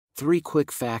3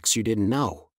 quick facts you didn't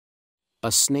know.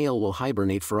 A snail will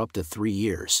hibernate for up to 3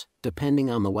 years,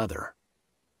 depending on the weather.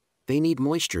 They need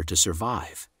moisture to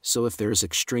survive, so if there's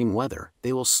extreme weather,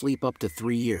 they will sleep up to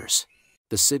 3 years.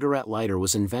 The cigarette lighter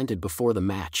was invented before the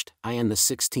matched eye in the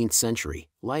 16th century.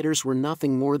 Lighters were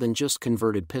nothing more than just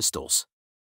converted pistols.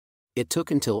 It took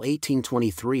until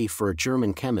 1823 for a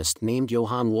German chemist named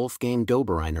Johann Wolfgang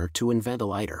Dobereiner to invent a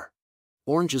lighter.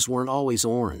 Oranges weren't always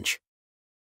orange.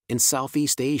 In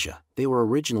Southeast Asia, they were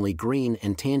originally green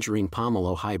and tangerine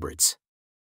pomelo hybrids.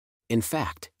 In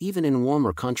fact, even in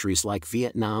warmer countries like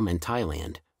Vietnam and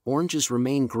Thailand, oranges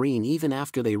remain green even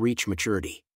after they reach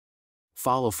maturity.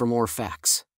 Follow for more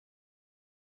facts.